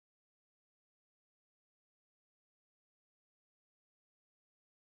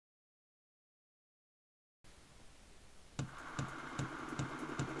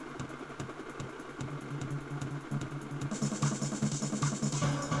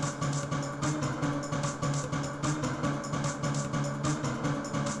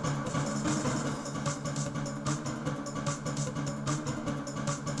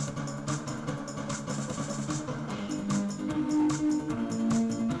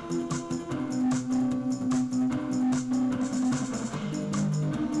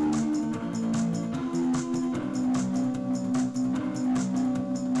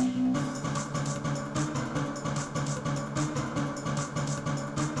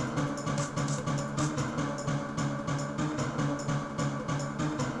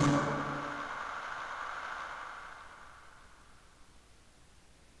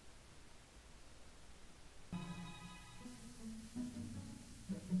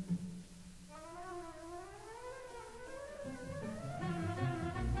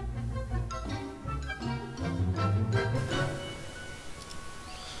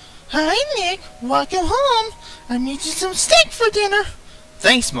Hi, Nick. Welcome home. I made you some steak for dinner.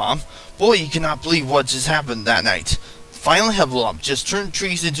 Thanks, Mom. Boy, you cannot believe what just happened that night. Finally, Heffalump just turned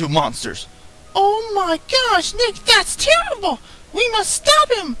trees into monsters. Oh my gosh, Nick, that's terrible. We must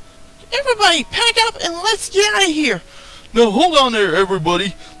stop him. Everybody, pack up and let's get out of here. Now hold on there,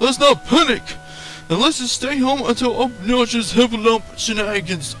 everybody. Let's not panic. And let's just stay home until obnoxious Heffalump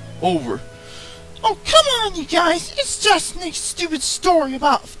shenanigans over. Oh, come on, you guys. It's just Nick's stupid story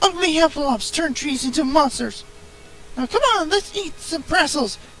about ugly Heffalumps turn trees into monsters. Now, come on, let's eat some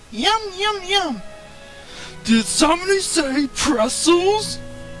pretzels. Yum, yum, yum. Did somebody say pretzels?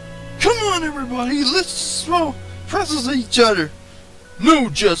 Come on, everybody. Let's throw pretzels at each other. No,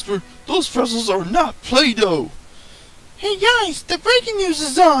 Jasper. Those pretzels are not Play-Doh. Hey, guys, the breaking news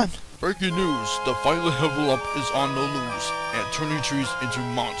is on. Breaking news. The final Heffalump is on the loose and turning trees into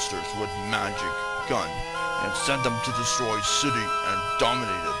monsters with magic gun and sent them to destroy city and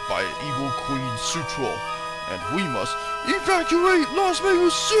dominated by Evil Queen Sutro. And we must evacuate Las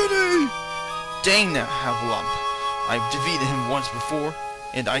Mavis City! Dang that Heffalump. I've defeated him once before,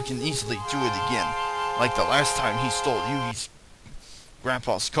 and I can easily do it again. Like the last time he stole Yugi's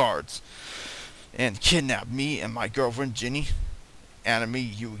grandpa's cards and kidnapped me and my girlfriend Ginny, Anime,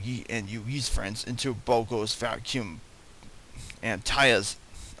 Yugi, and Yugi's friends into Bogo's vacuum and tie us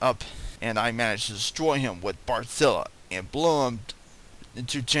up, and I managed to destroy him with Bartzilla and blow him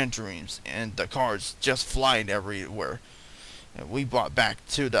into tangerines, and the cards just flying everywhere. And we brought back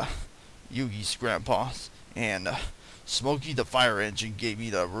to the Yugi's grandpa's, and Smokey the fire engine gave me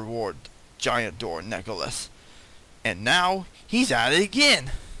the reward giant door necklace. And now he's at it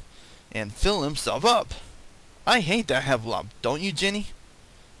again and fill himself up. I hate that Heffalump, don't you, Jenny?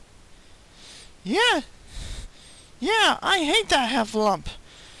 Yeah, I hate that Heffalump.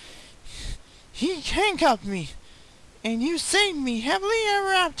 He handcuffed me, and you saved me happily ever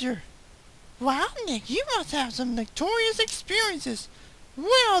after. Wow, Nick, you must have some notorious experiences.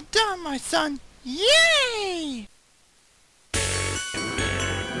 Well done, my son. Yay! We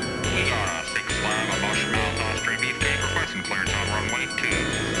got a 6 live a Bush Mouth Austrian beefcake requesting clearance on runway 2.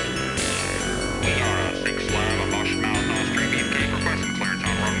 We got a 6 live a Bush Mouth Austrian beefcake requesting clearance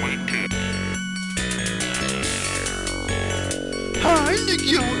on runway 2. Hi, Nick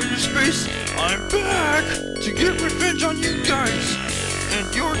Yellow Space. I'm back to get revenge on you guys,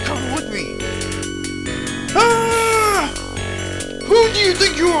 and you're coming with me. Ah! Who do you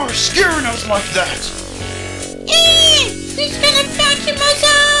think you are, scaring us like that? He's gonna vacuum us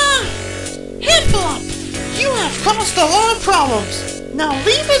up! Heffalump, you have caused a lot of problems. Now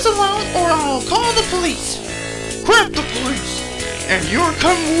leave us alone or I'll call the police. Crap the police! And you're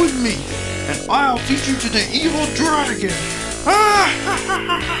coming with me, and I'll teach you to the evil dragon. Ah!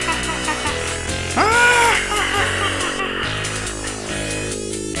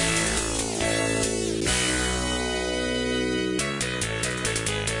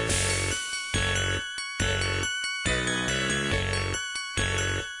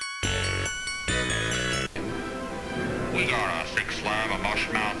 We got a 6 live a Bush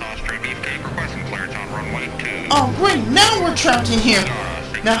Mouth Austrian beefcake requesting clearance on runway 2. Oh great, now we're trapped in here.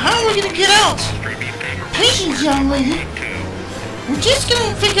 Now how are we gonna get out? Patience, young lady. We're just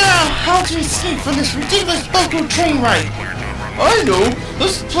gonna figure out how to escape from this ridiculous Bogo train ride. I know!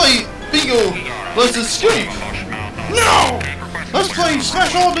 Let's play bingo! Let's escape! No! Let's play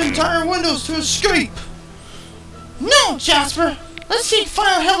smash all the entire windows to escape! No, Jasper! Let's take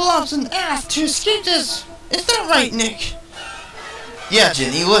Final Heffalumps and ass to escape this! Is that right, Nick? Yeah,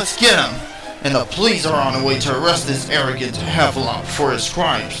 Jenny, let's get him. And the police are on the way to arrest this arrogant Heffalump for his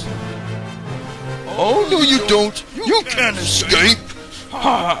crimes. Oh, no you don't! You can't escape! Ha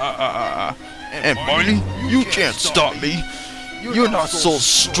ha ha ha! And Barney, you can't stop me! You're not so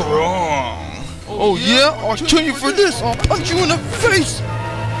strong! Oh yeah? I'll kill you for this! I'll punch you in the face!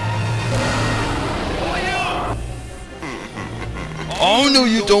 Oh no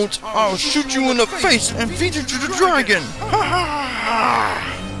you don't! I'll shoot you in the face and feed you to the dragon! Ha ha ha!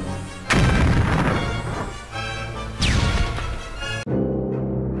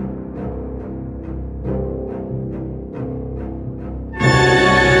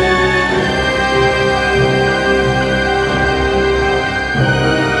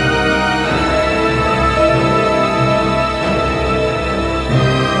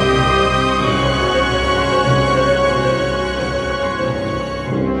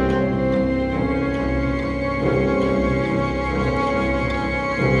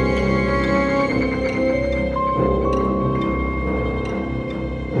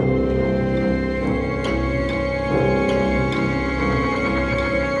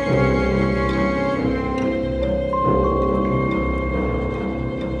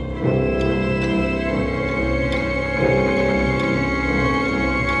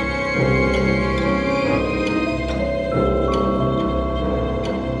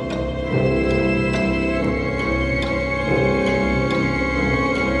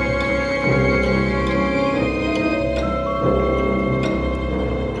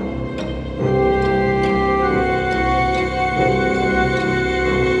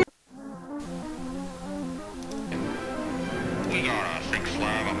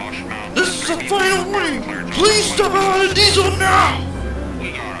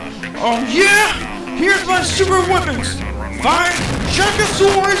 Oh yeah? Here's my super weapons! 5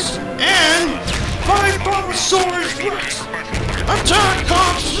 Chakasaurs and 5 Bulbasaurus Rex! Attack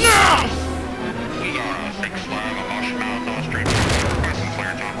cops now! We are 6 flag of Bushmouth Austrian. Requesting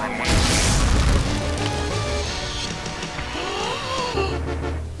clearance on runway.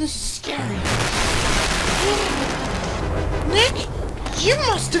 This is scary. Nick, you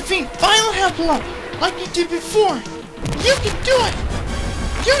must defeat Final Heffalump like you did before. You can do it!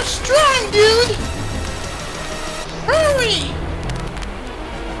 You're strong, dude! Hurry!